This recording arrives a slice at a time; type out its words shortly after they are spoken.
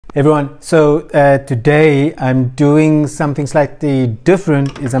Everyone, so today I'm doing something slightly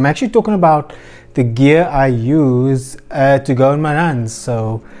different. I'm actually talking about the gear I use to go on my runs.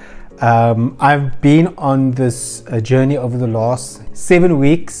 So I've been on this journey over the last 7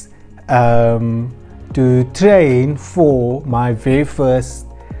 weeks to train for my very first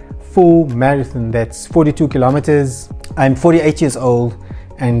full marathon. That's 42 kilometers. I'm 48 years old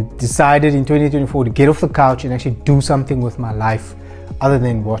and decided in 2024 to get off the couch and actually do something with my life other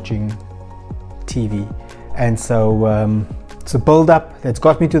than watching TV. And so it's a build up that's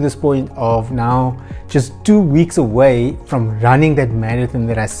got me to this point of now just 2 weeks away from running that marathon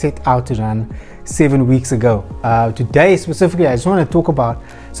that I set out to run 7 weeks ago. Today specifically, I just want to talk about,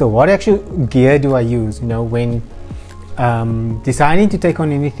 so what actual gear do I use, when deciding to take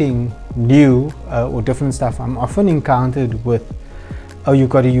on anything new or different stuff. I'm often encountered with, oh, you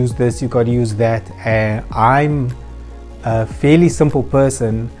got to use this, you got to use that. I'm a fairly simple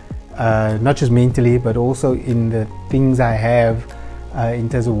person, not just mentally but also in the things I have in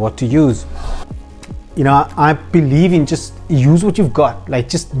terms of what to use. I believe in just use what you've got,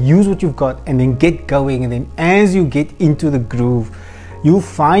 just use what you've got and then get going, and then as you get into the groove you'll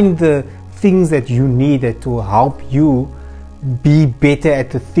find the things that you need that will help you be better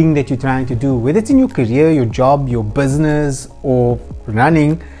at the thing that you're trying to do, whether it's in your career, your job, your business, or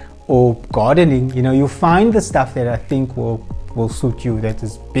running or gardening. You'll find the stuff that I think will suit you, that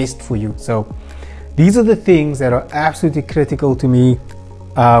is best for you. So these are the things that are absolutely critical to me,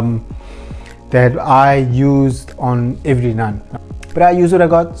 that I used on every run. But I use what I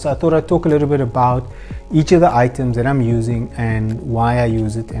got, so I thought I'd talk a little bit about each of the items that I'm using and why I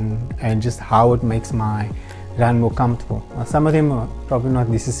use it, and just how it makes my run more comfortable. Now, some of them are probably not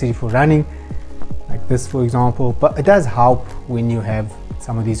necessary for running, like this for example, but it does help when you have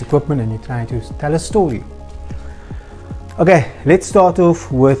some of these equipment and you're trying to tell a story. Okay, let's start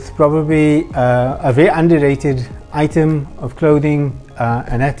off with probably a very underrated item of clothing,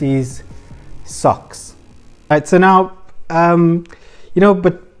 and that is socks. Right, so now so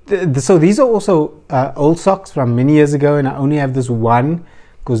these are also old socks from many years ago, and I only have this one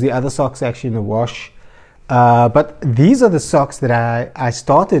because the other socks are actually in the wash. But these are the socks that I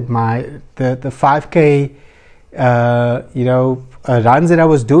started the 5K runs that I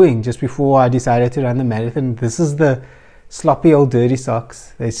was doing just before I decided to run the marathon. This is the sloppy old dirty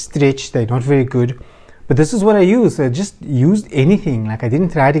socks. They stretch, they're not very good, but this is what I use. I just used anything. I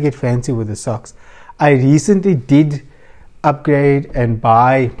didn't try to get fancy with the socks. I recently did upgrade and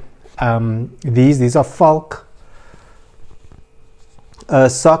buy these are Falk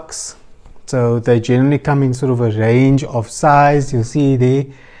socks. So they generally come in sort of a range of size. You'll see there,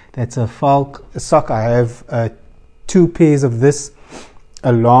 that's a Falk sock. I have 2 pairs of this,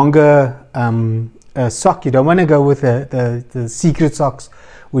 a longer sock. You don't want to go with the secret socks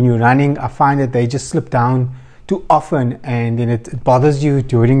when you're running. I find that they just slip down too often and then it bothers you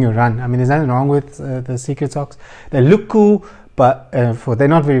during your run. I mean, there's nothing wrong with the secret socks. They look cool, but they're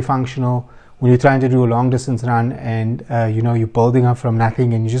not very functional when you're trying to do a long distance run and you're building up from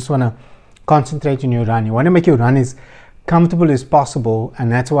nothing and you just want to concentrate on your run. You want to make your run as comfortable as possible,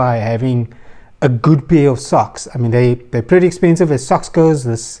 and that's why having a good pair of socks. I mean, they're pretty expensive as socks goes.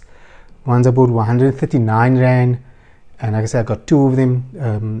 This one's about 139 rand, and like I said, I got 2 of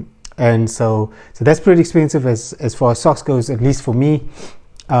them, and so that's pretty expensive as far as socks goes, at least for me.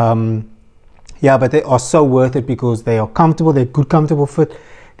 Yeah, but they are so worth it because they are comfortable. They're good, comfortable fit.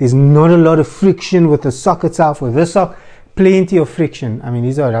 There's not a lot of friction with the sock itself. With this sock, plenty of friction. I mean,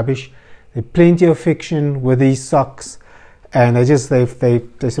 these are rubbish. There's plenty of friction with these socks, and they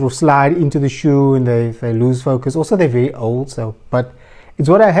sort of slide into the shoe and they lose focus. Also, they're very old, but it's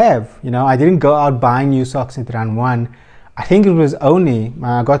what I have. I didn't go out buying new socks at run 1. I think it was only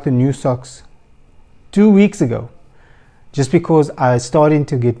I got the new socks 2 weeks ago, just because I was starting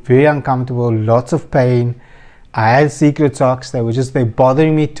to get very uncomfortable, lots of pain. I had secret socks that were they're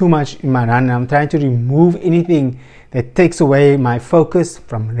bothering me too much in my run, and I'm trying to remove anything that takes away my focus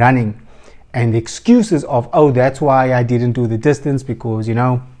from running. And the excuses of, oh, that's why I didn't do the distance, because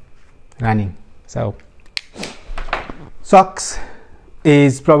running. So socks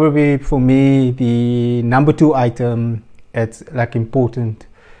is probably for me the number 2 item that's important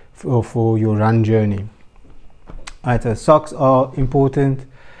for your run journey. Alright, so socks are important.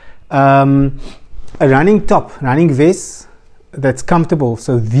 A running top, running vest that's comfortable.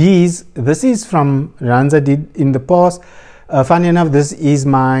 So this is from runs I did in the past. Funny enough, this is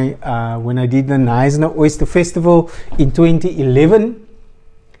my when I did the Neisner Oyster Festival in 2011.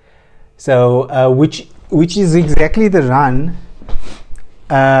 So which is exactly the run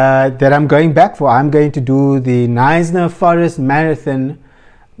that I'm going back for. I'm going to do the Neisner Forest Marathon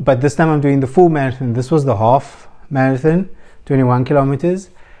but this time I'm doing the full marathon. This was the half marathon, 21 kilometers,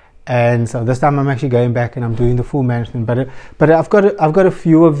 and so this time I'm actually going back and I'm doing the full marathon. But I've got a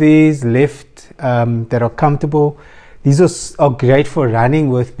few of these left that are comfortable. These are great for running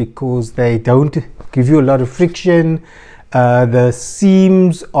with because they don't give you a lot of friction. The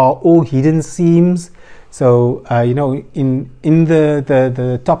seams are all hidden seams. So you know, in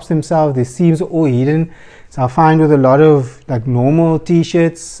the tops themselves, the seams are all hidden. So I find with a lot of like normal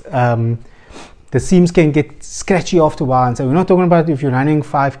t-shirts, the seams can get scratchy after a while. And so we're not talking about if you're running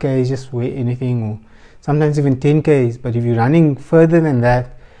 5Ks, just wear anything, or sometimes even 10Ks. But if you're running further than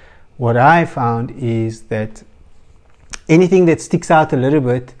that, what I found is that anything that sticks out a little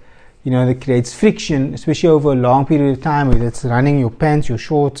bit, you know, that creates friction, especially over a long period of time, whether it's running your pants, your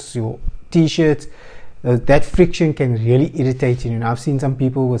shorts, your t-shirts, that friction can really irritate you. And I've seen some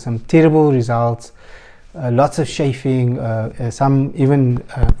people with some terrible results, lots of chafing, some even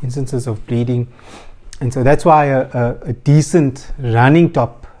instances of bleeding. And so that's why a decent running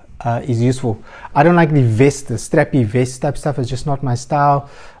top is useful. I don't like the vest, the strappy vest type stuff. It's just not my style.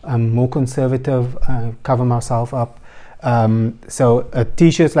 I'm more conservative, cover myself up. So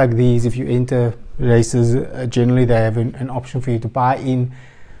t-shirts like these, if you enter races, generally they have an option for you to buy in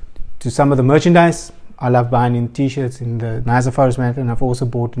to some of the merchandise. I love buying in t-shirts. In the Niagara Forest Marathon, I've also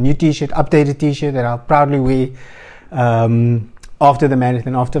bought a new t-shirt, updated t-shirt that I'll proudly wear after the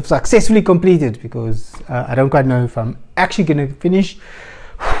marathon, after I've successfully completed, because I don't quite know if I'm actually going to finish.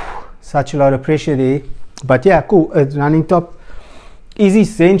 Such a lot of pressure there. But yeah, cool. A running top is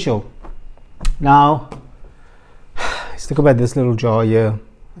essential. Now, let's talk about this little jar here.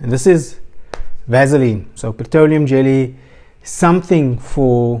 And this is Vaseline. So petroleum jelly, something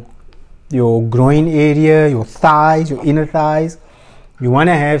for your groin area, your thighs, your inner thighs. You want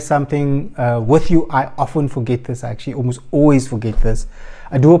to have something with you. I often forget this. I actually almost always forget this.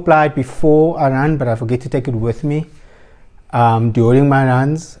 I do apply it before I run, but I forget to take it with me during my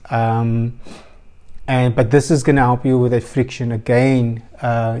runs. But this is going to help you with that friction again.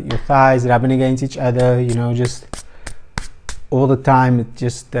 Your thighs rubbing against each other, you know, just all the time. It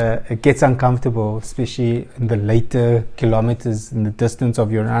just it gets uncomfortable, especially in the later kilometers in the distance of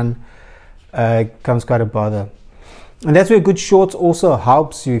your run. It becomes quite a bother. And that's where good shorts also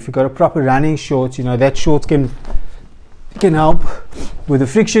helps you. If you've got a proper running shorts, you know, that shorts can help with the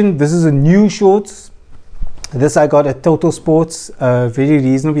friction. This is a new shorts. This I got at Total Sports, very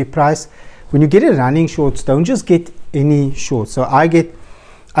reasonably priced. When you get a running shorts, don't just get any shorts. So I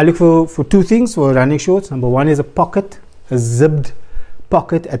look for two things for running shorts. Number one is a pocket, a zipped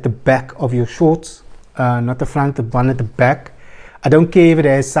pocket at the back of your shorts, not the front, the one at the back. I don't care if it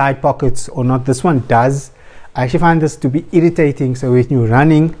has side pockets or not. This one does. I actually find this to be irritating. So when you're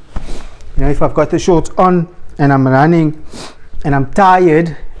running, you know, if I've got the shorts on and I'm running and I'm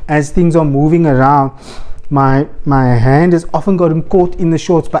tired, as things are moving around, my hand has often gotten caught in the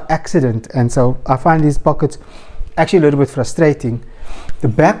shorts by accident. And so I find these pockets actually a little bit frustrating. The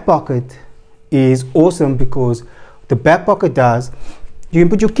back pocket is awesome because the back pocket does, you can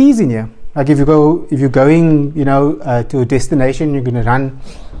put your keys in here. Like if you're going, you know, to a destination, you're going to run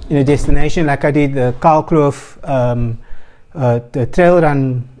in a destination, like I did the Karlkloof the trail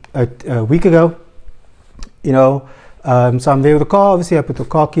run a week ago, you know. So I'm there with the car. Obviously, I put the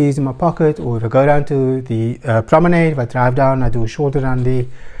car keys in my pocket, or if I go down to the promenade, if I drive down, I do a shorter run there,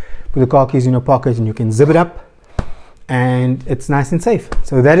 put the car keys in your pocket, and you can zip it up, and it's nice and safe.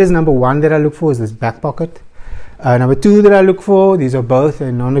 So that is number one that I look for, is this back pocket. Number two that I look for, these are both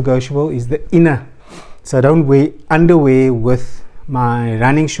non-negotiable, is the inner. So I don't wear underwear with my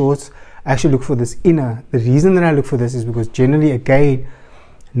running shorts. I actually look for this inner. The reason that I look for this is because generally, again,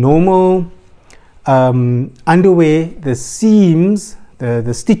 normal underwear, the seams,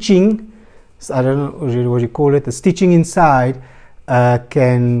 the stitching, so I don't know what you call it, the stitching inside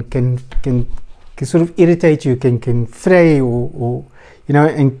can sort of irritate you, can fray or you know,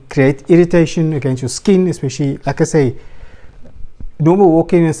 and create irritation against your skin, especially, like I say, normal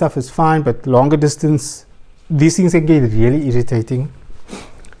walking and stuff is fine, but longer distance, these things can get really irritating.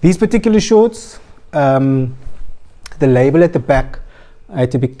 These particular shorts, the label at the back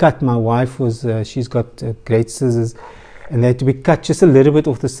had to be cut. My wife was, she's got great scissors, and they had to be cut just a little bit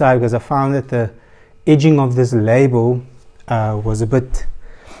off the side because I found that the edging of this label was a bit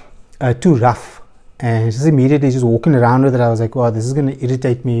too rough. And just immediately just walking around with it, I was like, wow, this is going to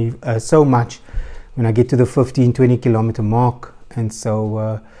irritate me so much when I get to the 15-20 kilometer mark. And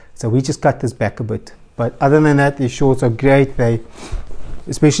so we just cut this back a bit. But other than that, these shorts are great.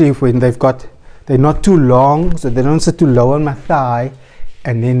 Especially when they're not too long, so they don't sit too low on my thigh,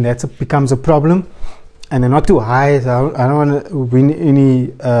 and then that becomes a problem. and they're not too high, so I don't want to win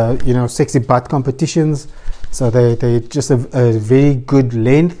any you know, sexy butt competitions. So they're just a very good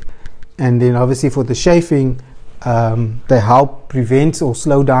length. And then obviously for the chafing, they help prevent or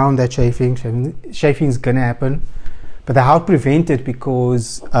slow down that chafing. Chafing is gonna happen, but they help prevent it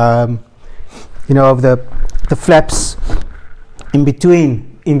because you know, of the flaps in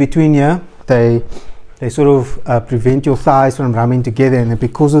between here, they sort of prevent your thighs from rubbing together. And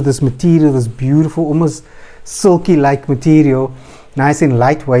because of this material, this beautiful, almost silky like material, nice and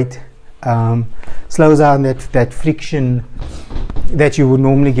lightweight, slows down that friction that you would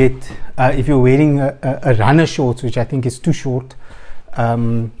normally get if you're wearing a runner shorts, which I think is too short.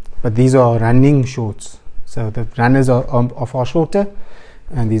 But these are running shorts, so the runners are far shorter,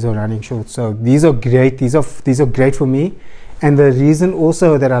 and these are running shorts. So these are great. These are great for me. And the reason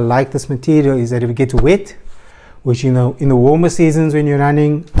also that I like this material is that if it gets wet, which, you know, in the warmer seasons when you're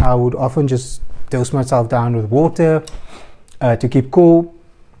running, I would often just dose myself down with water to keep cool,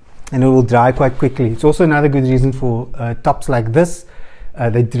 and it will dry quite quickly. It's also another good reason for tops like this.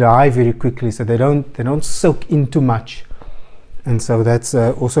 They dry very quickly, so they don't soak in too much, and so that's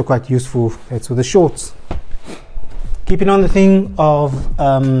also quite useful. That's for the shorts. Keeping on the thing of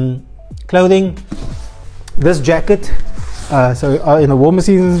clothing, this jacket. So in the warmer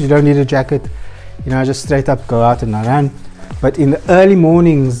seasons, you don't need a jacket. You know, just straight up go out and run. But in the early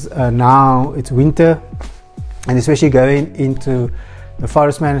mornings, now it's winter, and especially going into the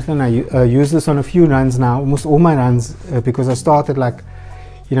forest marathon, I use this on a few runs now, almost all my runs, because I started like,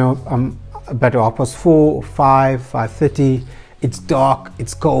 you know, about 4:30 or 5:30. It's dark,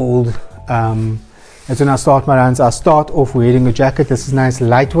 it's cold. That's when I start my runs. I start off wearing a jacket. This is nice,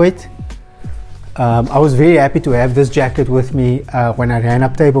 lightweight. I was very happy to have this jacket with me when I ran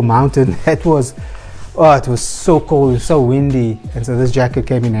up Table Mountain. It was so cold, it was so windy, and so this jacket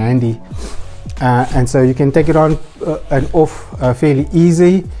came in handy. And so you can take it on and off fairly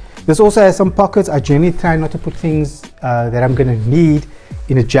easy. This also has some pockets. I generally try not to put things that I'm going to need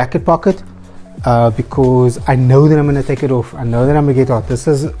in a jacket pocket because I know that I'm going to take it off. I know that I'm going to get hot. This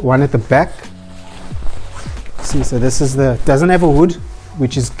is one at the back. See, so this is doesn't have a hood,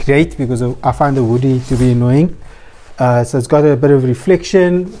 which is great because I find the hoodie to be annoying. So it's got a bit of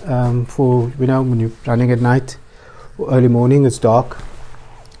reflection for, you know, when you're running at night or early morning, it's dark.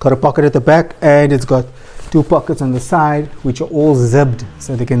 Got a pocket at the back, and it's got two pockets on the side, which are all zipped,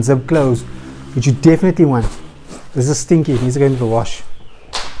 so they can zip close, which you definitely want. This is stinky, it needs to go into the wash.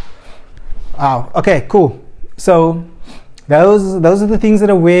 Okay, cool. So those are the things that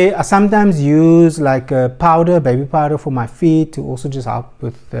I wear. I sometimes use like powder, baby powder for my feet to also just help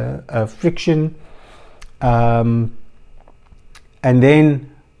with friction. And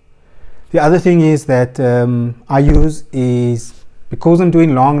then the other thing is that I use is, because I'm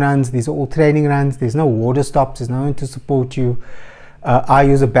doing long runs, these are all training runs, there's no water stops, there's no one to support you. I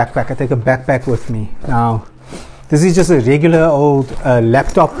use a backpack. I take a backpack with me. Now, this is just a regular old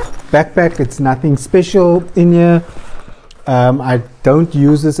laptop backpack. It's nothing special in here. I don't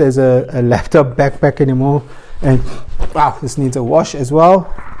use this as a laptop backpack anymore. And wow, this needs a wash as well.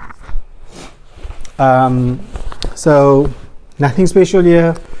 So nothing special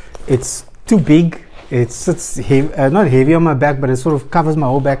here. It's too big. It sits heavy, not heavy on my back, but it sort of covers my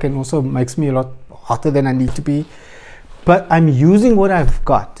whole back and also makes me a lot hotter than I need to be. But I'm using what I've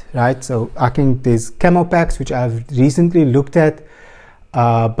got, right? So there's camo packs, which I've recently looked at.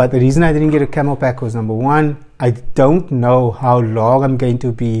 But the reason I didn't get a camo pack was, number one, I don't know how long I'm going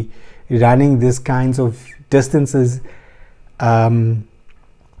to be running this kinds of distances, and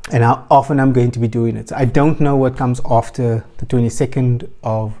how often I'm going to be doing it. So I don't know what comes after the 22nd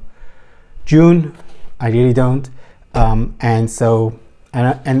of June. I really don't. And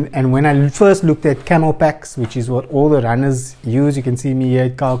when I first looked at camo packs, which is what all the runners use, you can see me here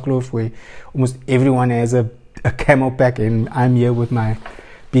at Kalkloof, where almost everyone has a camo pack, and I'm here with my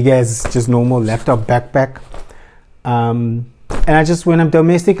big ass just normal laptop backpack. And I just, when I'm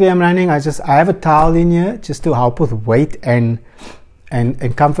domestically I'm running, I have a towel in here just to help with weight and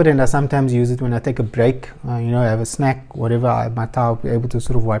comfort, and I sometimes use it when I take a break, you know, have a snack, whatever. My towel, be able to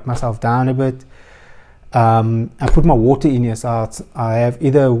sort of wipe myself down a bit. I put my water in here, so I have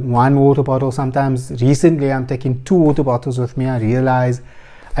either one water bottle. Sometimes recently I'm taking 2 water bottles with me. I realize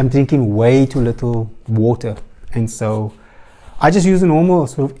I'm drinking way too little water, and so I just use a normal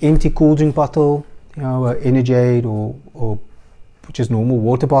sort of empty cool drink bottle, you know, Energade or just normal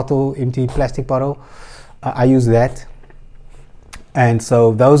water bottle, empty plastic bottle. I use that, and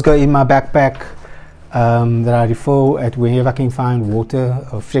so those go in my backpack that I refill at wherever I can find water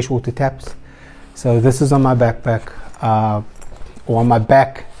or fresh water taps. So this is on my backpack or on my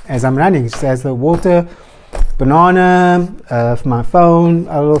back, as I'm running. It just has the water, banana, for my phone,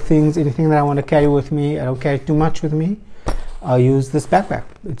 other things, anything that I want to carry with me. I don't carry too much with me. I'll use this backpack.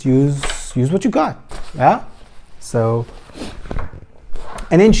 It's use what you got. Yeah. So,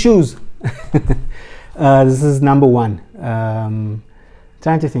 and then shoes. This is number one.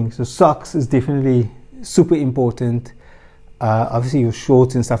 Trying to think. So socks is definitely super important. Obviously your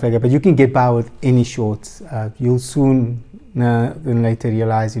shorts and stuff like that, but you can get by with any shorts. You'll soon than later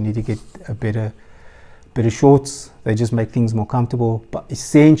realize you need to get a better shorts. They just make things more comfortable. But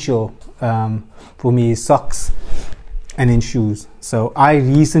essential for me is socks and then shoes. So I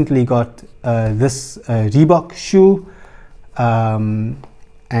recently got this Reebok shoe,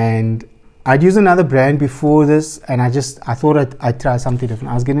 and I'd used another brand before this, and I thought I'd try something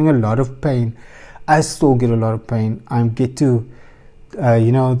different. I was getting a lot of pain. I still get a lot of pain. I get to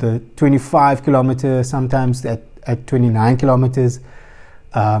the 25 kilometers, sometimes at 29 kilometers,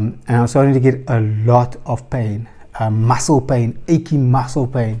 and I was starting to get a lot of pain, muscle pain, aching muscle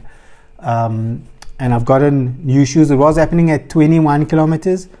pain, and I've gotten new shoes. It was happening at 21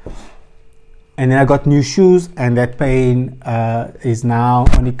 kilometers, and then I got new shoes, and that pain is now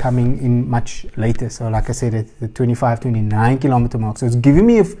only coming in much later. So like I said, at the 25, 29 kilometer mark. So it's giving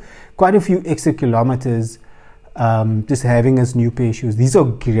me quite a few extra kilometers just having this new pair of shoes. These are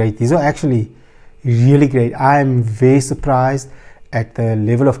great. These are actually really great. I'm very surprised at the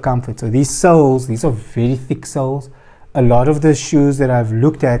level of comfort. So these soles, these are very thick soles. A lot of the shoes that I've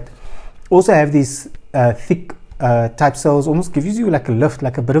looked at also have these thick type soles, almost gives you like a lift,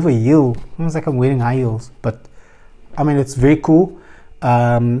 like a bit of a heel, almost like I'm wearing high heels. But I mean, it's very cool.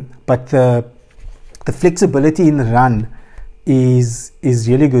 But the flexibility in the run is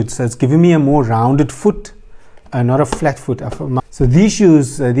really good. So it's giving me a more rounded foot, not a flat foot. So these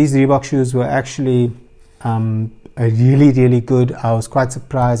shoes, these Reebok shoes, were actually really good. I was quite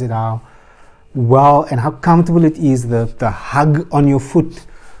surprised at how well and how comfortable it is. The hug on your foot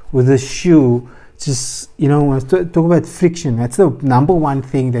with the shoe. Just, when I talk about friction, that's the number one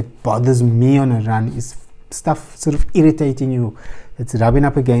thing that bothers me on a run, is stuff sort of irritating you. It's rubbing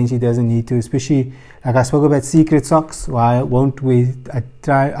up against you, doesn't need to. Especially like I spoke about secret socks. Why I won't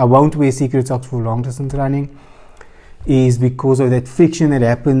wear secret socks for long distance running, is because of that friction that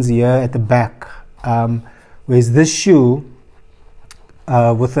happens here at the back. Whereas this shoe,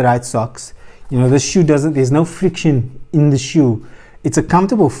 with the right socks, this shoe there's no friction in the shoe. It's a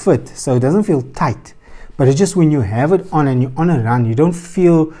comfortable fit, so it doesn't feel tight. But it's just when you have it on and you're on a run, you don't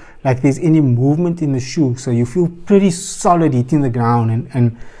feel like there's any movement in the shoe. So you feel pretty solid hitting the ground.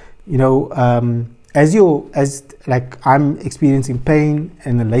 And as like I'm experiencing pain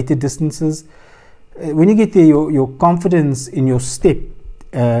in the later distances, when you get there, your confidence in your step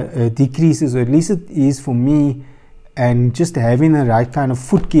decreases, or at least it is for me. And just having the right kind of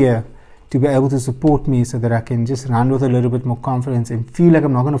foot gear to be able to support me, so that I can just run with a little bit more confidence and feel like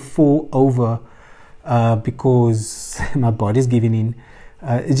I'm not going to fall over because my body's giving in.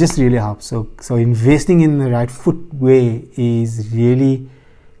 It just really helps. So investing in the right footwear is really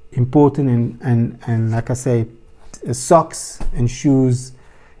important, and like I say, socks and shoes,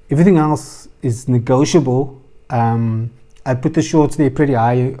 everything else is negotiable. I put the shorts there pretty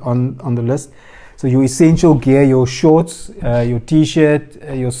high on the list. So your essential gear, your shorts, your t-shirt,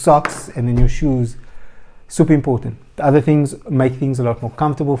 your socks, and then your shoes, super important. The other things make things a lot more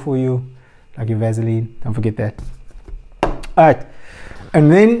comfortable for you, like your Vaseline, don't forget that. Alright,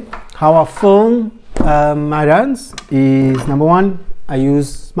 and then how I film my runs is, number one, I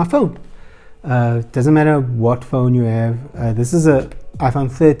use my phone. Doesn't matter what phone you have. This is a iPhone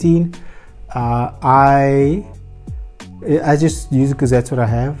 13. I just use it because that's what I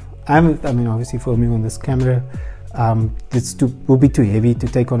have. I mean, obviously filming on this camera, will be too heavy to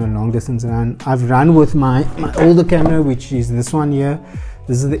take on a long distance run. I've run with my older camera, which is this one here.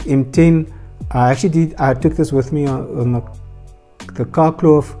 This is the M10. I took this with me on the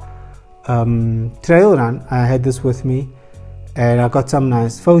Karkloof trail run. I had this with me, and I got some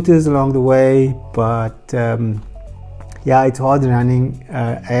nice photos along the way. But yeah, it's hard running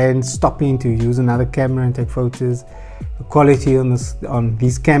and stopping to use another camera and take photos. The quality on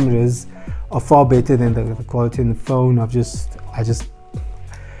these cameras are far better than the quality on the phone. It's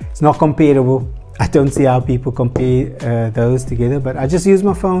not comparable. I don't see how people compare those together, but I just use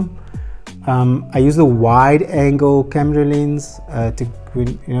my phone. I use the wide angle camera lens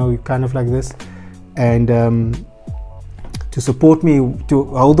kind of like this, and to support me to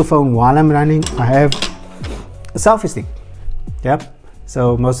hold the phone while I'm running, I have a selfie stick. Yep.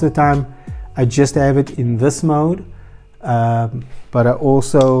 So most of the time I just have it in this mode, but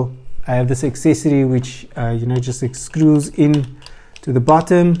I have this accessory which just screws in to the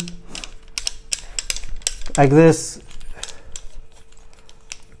bottom like this.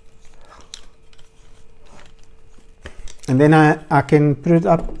 And then I can put it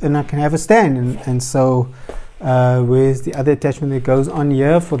up and I can have a stand. And so where's the other attachment that goes on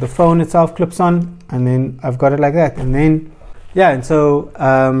here for the phone itself, clips on, and then I've got it like that. And then yeah, and so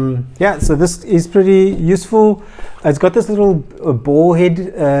yeah, so this is pretty useful. It's got this little ball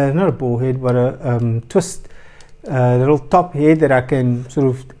head, not a ball head, but a twist little top head that I can sort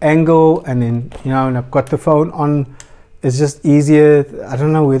of angle, and then, you know, and I've got the phone on. It's just easier. I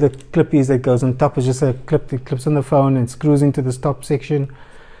don't know where the clip is that goes on top. It's just a clip that clips on the phone and screws into this top section.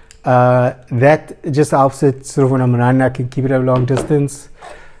 That just helps it sort of when I'm running, I can keep it at a long distance.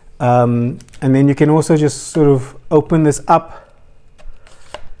 And then you can also just sort of open this up,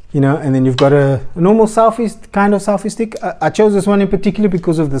 you know, and then you've got a normal selfie stick. I chose this one in particular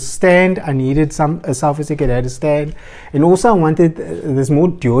because of the stand. I needed a selfie stick that had a stand, and also I wanted this more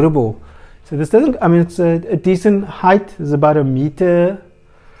durable. So this doesn't, I mean, it's a decent height. It's about a meter,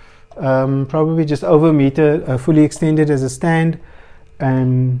 probably just over a meter, fully extended as a stand.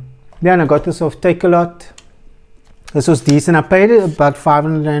 And then I got this off Takealot. This was decent. I paid about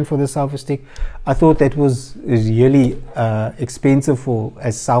 500 Rand for the selfie stick. I thought that was really expensive for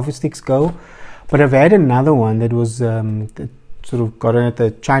as selfie sticks go. But I've had another one that was that sort of got it at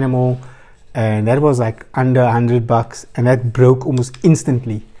the China Mall, and that was like under $100, and that broke almost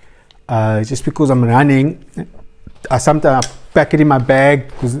instantly. Just because I'm running, I sometimes pack it in my bag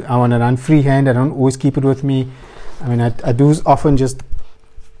because I want to run freehand. I don't always keep it with me. I mean, I do often just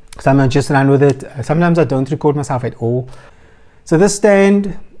sometimes just run with it. Sometimes I don't record myself at all. So this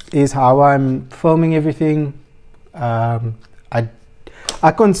stand is how I'm filming everything. I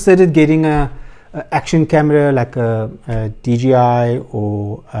considered getting a action camera like a DJI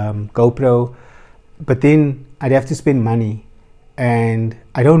or GoPro, but then I'd have to spend money, and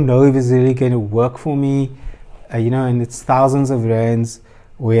I don't know if it's really going to work for me, you know, and it's thousands of rands,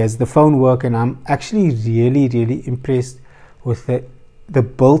 whereas the phone work, and I'm actually really impressed with the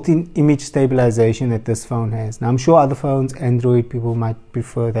built-in image stabilization that this phone has. Now I'm sure other phones, Android people might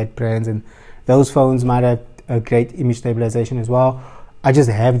prefer that brands, and those phones might have a great image stabilization as well. I just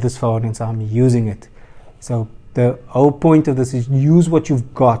have this phone, and so I'm using it. So the whole point of this is use what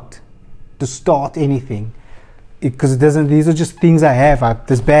you've got to start anything, because it doesn't, these are just things I have.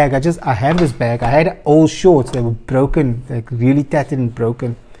 This bag, I have this bag. I had old shorts that were broken, like really tattered and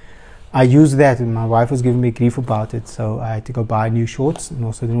broken. I used that, and my wife was giving me grief about it, so I had to go buy new shorts, and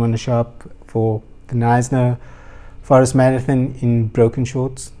also didn't want to show up for the Neisner Forest Marathon in broken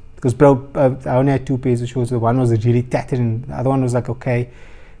shorts, because I only had 2 pairs of shorts. The one was really tattered and the other one was like okay,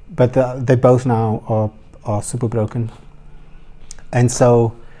 but they both now are super broken. And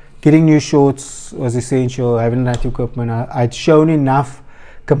so getting new shorts was essential. Having that equipment, I'd shown enough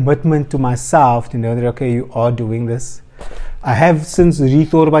commitment to myself to know that okay, you are doing this. I have since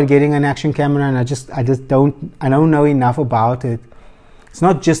rethought about getting an action camera, and I don't know enough about it. It's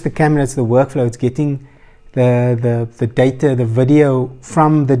not just the camera, it's the workflow. It's getting the data, the video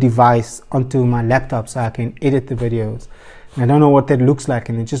from the device onto my laptop so I can edit the videos. And I don't know what that looks like,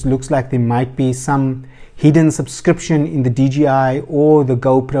 and it just looks like there might be some hidden subscription in the DJI or the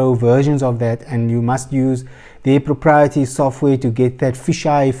GoPro versions of that, and you must use their proprietary software to get that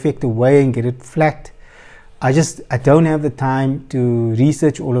fisheye effect away and get it flat. I don't have the time to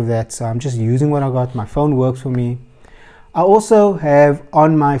research all of that, so I'm just using what I got. My phone works for me. I also have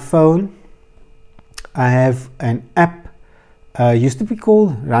on my phone, I have an app, used to be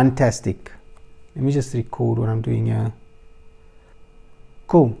called Runtastic. Let me just record what I'm doing here.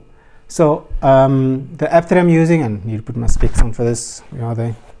 Cool. So the app that I'm using, and I need to put my specs on for this. Where are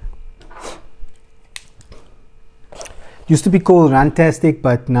they? Used to be called Runtastic,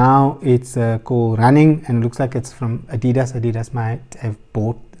 but now it's called Running, and it looks like it's from Adidas. Adidas might have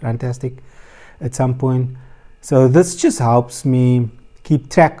bought Runtastic at some point. So this just helps me keep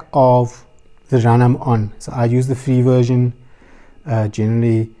track of the run I'm on. So I use the free version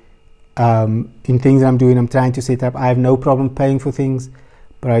generally. In things I'm doing, I'm trying to set up. I have no problem paying for things,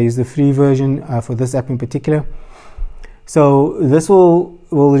 but I use the free version for this app in particular. So this will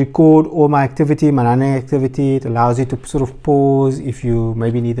record all my activity, my running activity. It allows you to sort of pause if you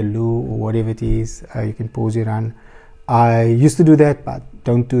maybe need a loo or whatever it is. You can pause your run. I used to do that, but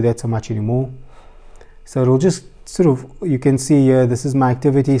don't do that so much anymore. So it'll just sort of, you can see here, this is my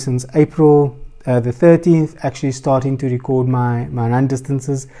activity since April the 13th, actually starting to record my run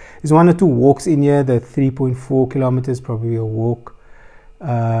distances. There's 1 or 2 walks in here. The 3.4 kilometers, probably a walk.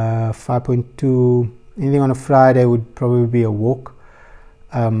 5.2, anything on a Friday would probably be a walk.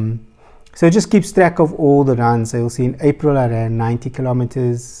 So it just keeps track of all the runs. So you'll see in April I ran 90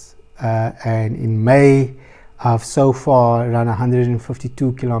 kilometers, and in May I've so far run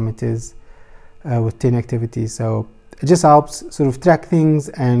 152 kilometers with 10 activities. So it just helps sort of track things,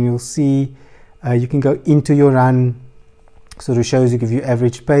 and you'll see you can go into your run, sort of shows you, give you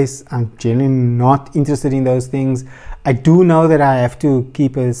average pace. I'm generally not interested in those things. I do know that I have to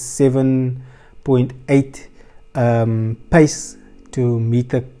keep a 7.8 pace to meet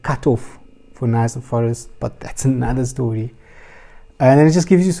the cutoff for nice forest, but that's another story. And then it just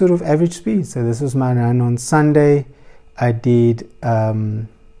gives you sort of average speed. So this was my run on Sunday. I did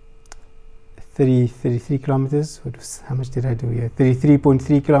 33 kilometers. How much did I do here?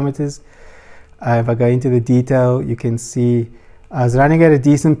 33.3 kilometers. If I go into the detail, you can see I was running at a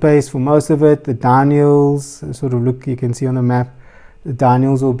decent pace for most of it. The downhills, sort of look, you can see on the map, the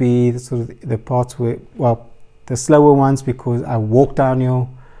downhills will be the parts where, well, the slower ones, because I walk downhill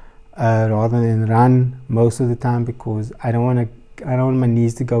rather than run most of the time, because I don't want my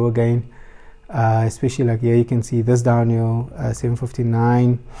knees to go again. Especially like here, you can see this downhill,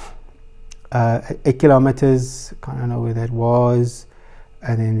 7:59, 8 kilometers. I don't know where that was.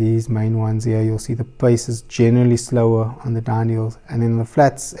 And then these main ones here, you'll see the pace is generally slower on the downhills, and then the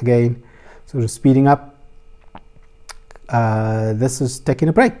flats again, sort of speeding up. This was taking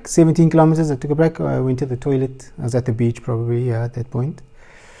a break, 17 kilometers. I took a break. I went to the toilet. I was at the beach probably at that point.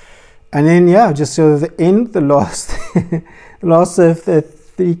 And then just sort of the end, the last the last of the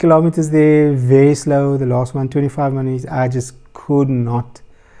 3 kilometers there, very slow. The last one, 25 minutes, I just could not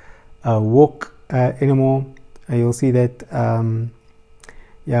walk anymore. You'll see that.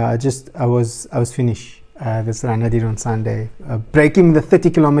 I was finished. This run I did on Sunday, breaking the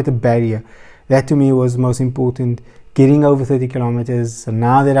 30-kilometer barrier. That to me was most important, getting over 30 kilometers. So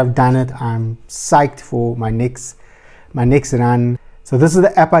now that I've done it, I'm psyched for my next run. So this is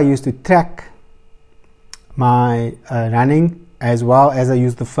the app I use to track my running, as well as I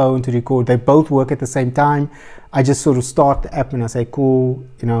use the phone to record. They both work at the same time. I just sort of start the app and I say, cool,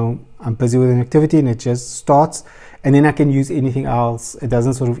 I'm busy with an activity, and it just starts. And then I can use anything else. It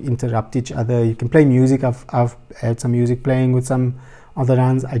doesn't sort of interrupt each other. You can play music. I've had some music playing with some other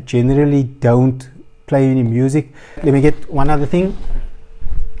runs. I generally don't play any music. Let me get one other thing.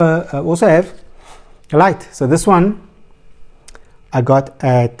 I also have a light. So this one I got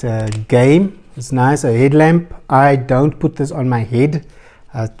at Game. It's nice, a headlamp. I don't put this on my head.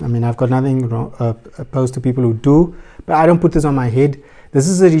 I've got nothing wrong, opposed to people who do, but I don't put this on my head. This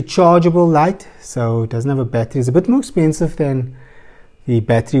is a rechargeable light, so it doesn't have a battery. It's a bit more expensive than the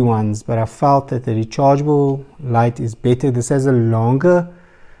battery ones, but I felt that the rechargeable light is better. This has a longer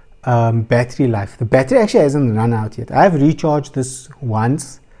battery life. The battery actually hasn't run out yet. I've recharged this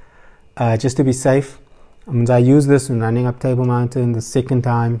once just to be safe. I use this when running up Table Mountain. The second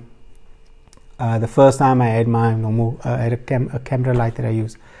time, the first time I had my normal, I had a camera light that I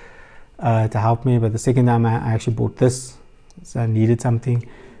use to help me, but the second time I actually bought this. So I needed something,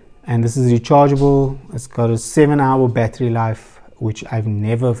 and this is rechargeable. It's got a 7-hour battery life, which I've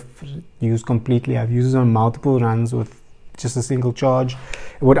never used completely. I've used it on multiple runs with just a single charge.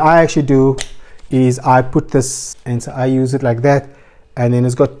 What I actually do is I put this, and so I use it like that, and then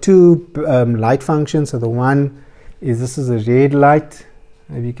it's got two light functions. So the one is, this is a red light,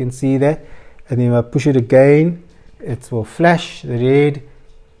 if you can see that, and then if I push it again, it will flash the red,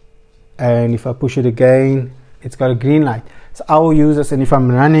 and if I push it again, it's got a green light. So I will use this, and if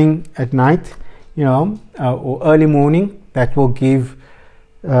I'm running at night, or early morning, that will give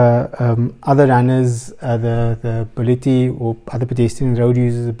other runners the ability, or other pedestrian road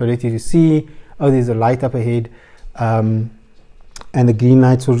users, the ability to see, oh, there's a light up ahead, and the green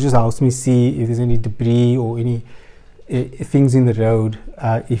light sort of just helps me see if there's any debris or any things in the road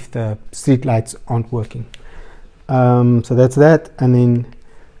if the street lights aren't working. So that's that. And then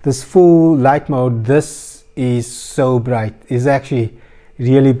this full light mode, this is so bright. It's actually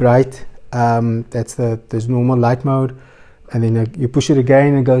really bright. That's there's normal light mode, and then you push it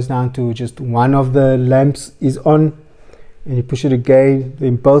again, it goes down to just one of the lamps is on, and you push it again,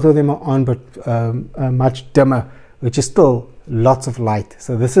 then both of them are on, but much dimmer, which is still lots of light.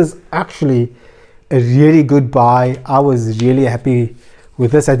 So this is actually a really good buy. I was really happy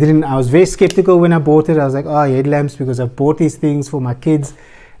with this. I was very skeptical when I bought it. I was like, oh, headlamps, because I bought these things for my kids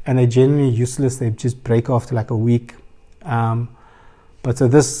and they're generally useless. They just break after like a week. But so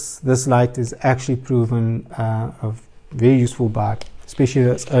this light is actually proven a very useful buy, especially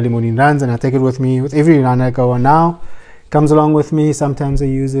those early morning runs, and I take it with me with every run I go on now. It comes along with me. Sometimes I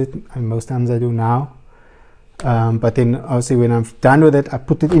use it, and most times I do now. But then obviously when I'm done with it, I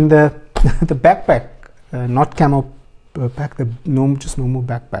put it in the the backpack, not camel pack, just normal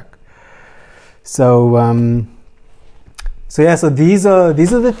backpack. So so yeah, so these are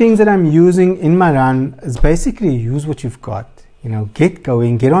the things that I'm using in my run. Is basically use what you've got, you know, get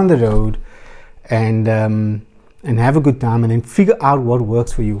going, get on the road, and have a good time, and then figure out what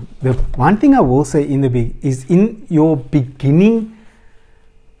works for you. The one thing I will say in your beginning.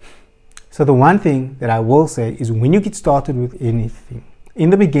 So the one thing that I will say is when you get started with anything, in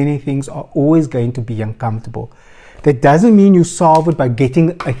the beginning, things are always going to be uncomfortable. That doesn't mean you solve it by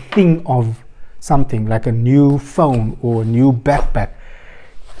getting a thing of something like a new phone or a new backpack.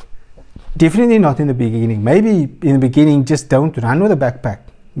 Definitely not in the beginning. Maybe in the beginning, just don't run with a backpack.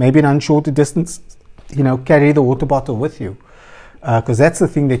 Maybe run shorter distance, you know, carry the water bottle with you. Because that's the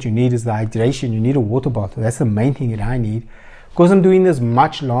thing that you need, is the hydration. You need a water bottle. That's the main thing that I need. Because I'm doing this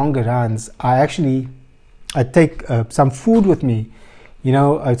much longer runs, I take some food with me. You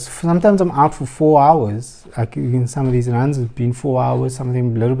know, sometimes I'm out for 4 hours. Like in some of these runs, it's been 4 hours,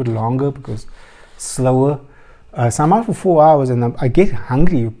 something a little bit longer because slower. So I'm out for 4 hours and I get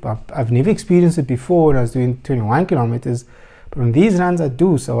hungry. I've never experienced it before when I was doing 21 kilometers, but on these runs I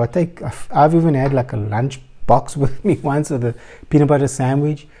do. So I've even had like a lunch box with me once, with a peanut butter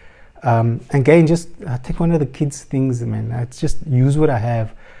sandwich. Again, just I take one of the kids' things, man. I just use what I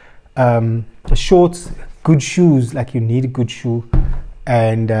have. The shorts, good shoes, like you need a good shoe,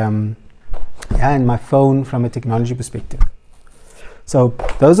 and yeah, and my phone from a technology perspective. So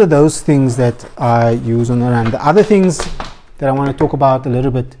those are those things that I use on the run. The other things that I want to talk about a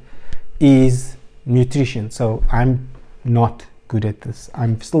little bit is nutrition. So I'm not good at this.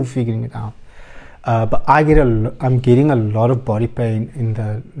 I'm still figuring it out. But I'm getting a lot of body pain in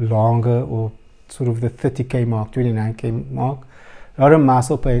the longer, or sort of the 30k mark, 29k mark. A lot of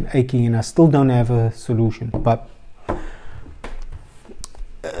muscle pain, aching, and I still don't have a solution. But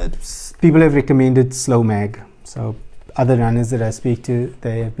people have recommended Slow Mag. So other runners that I speak to,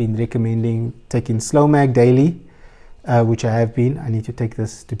 they have been recommending taking Slow Mag daily, which I have been. I need to take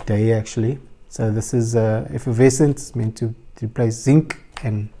this today actually. So this is effervescent. It's meant to replace zinc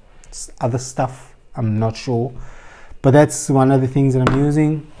and other stuff. I'm not sure, but that's one of the things that I'm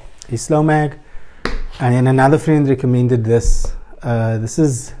using is Slow Mag. And then another friend recommended this. This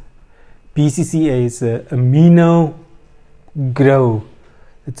is BCCA. It's Amino Grow.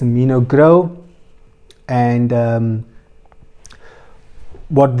 It's Amino Grow, and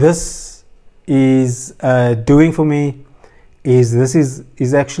what this is doing for me is this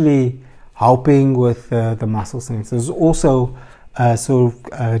is actually helping with the muscle strength. There's also sort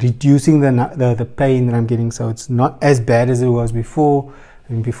of reducing the pain that I'm getting, so it's not as bad as it was before.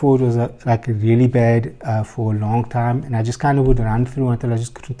 And before it was like really bad for a long time, and I just kind of would run through until I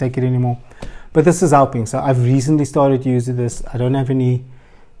just couldn't take it anymore. But this is helping. So I've recently started using this. I don't have any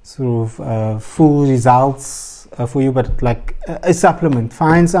sort of full results for you, but like a supplement.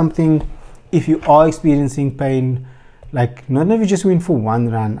 Find something if you are experiencing pain. Like not if you just went for one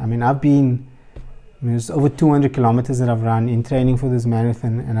run. I mean, there's over 200 kilometers that I've run in training for this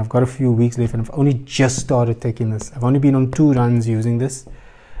marathon, and I've got a few weeks left, and I've only just started taking this. I've only been on 2 runs using this,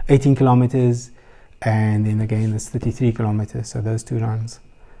 18 kilometers, and then again this 33 kilometers. So those 2 runs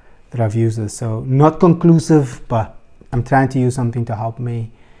that I've used this. So not conclusive, but I'm trying to use something to help me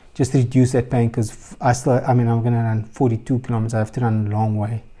just reduce that pain, because I'm going to run 42 kilometers. I have to run a long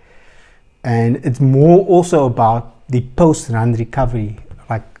way. And it's more also about the post-run recovery.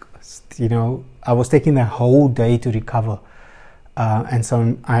 Like, you know, I was taking the whole day to recover. And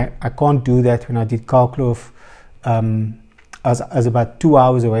so I can't do that. When I did Kalkloof, I was about 2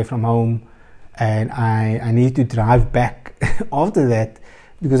 hours away from home, and I need to drive back after that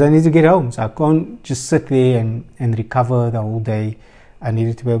because I need to get home. So I can't just sit there and recover the whole day. I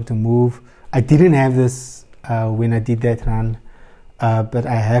needed to be able to move. I didn't have this when I did that run, but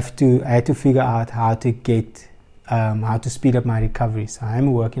I had to figure out how to speed up my recovery. So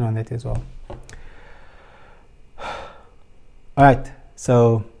I'm working on that as well. All right,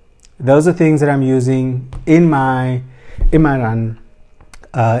 so those are things that I'm using in my run.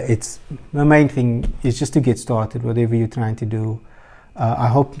 It's the main thing is just to get started, whatever you're trying to do. I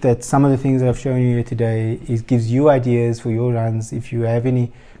hope that some of the things that I've shown you here today gives you ideas for your runs. If you have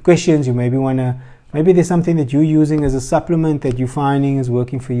any questions, you maybe there's something that you're using as a supplement that you're finding is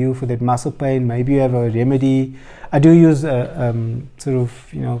working for you for that muscle pain. Maybe you have a remedy. I do use sort of,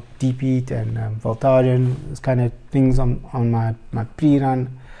 you know, Deep Heat and Voltaren, those kind of things on my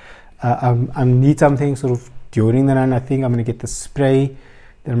pre-run. I need something sort of during the run. I think I'm going to get the spray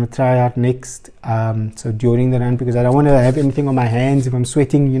that I'm going to try out next. So during the run, because I don't want to have anything on my hands. If I'm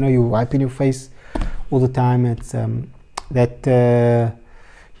sweating, you know, you're wiping your face all the time. It's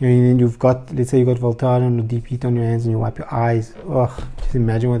You know, and you've got, let's say you got Voltaren or deep heat on your hands and you wipe your eyes. Oh, just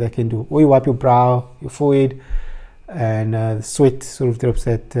imagine what that can do. Or you wipe your brow, your forehead, and the sweat sort of drops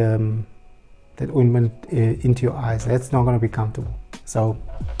that that ointment into your eyes. That's not going to be comfortable. So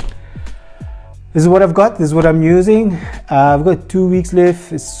this is what I've got. This is what I'm using. I've got 2 weeks left.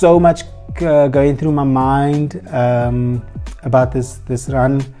 There's so much going through my mind about this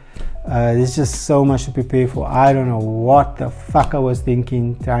run. There's just so much to prepare for. I don't know what the fuck I was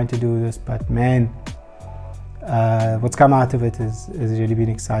thinking trying to do this, but man, what's come out of it has really been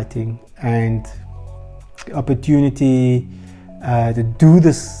exciting, and the opportunity to do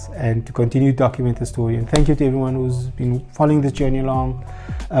this and to continue to document the story. And thank you to everyone who's been following this journey along,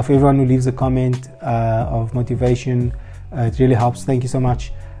 for everyone who leaves a comment of motivation. It really helps. Thank you so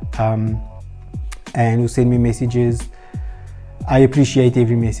much. And who send me messages. I appreciate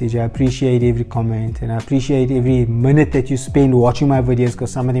every message, I appreciate every comment, and I appreciate every minute that you spend watching my videos,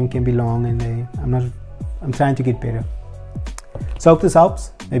 because some of them can be long, and I'm trying to get better. So I hope this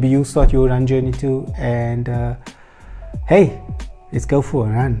helps. Maybe you'll start your run journey too, and hey, let's go for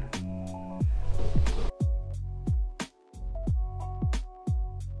a run.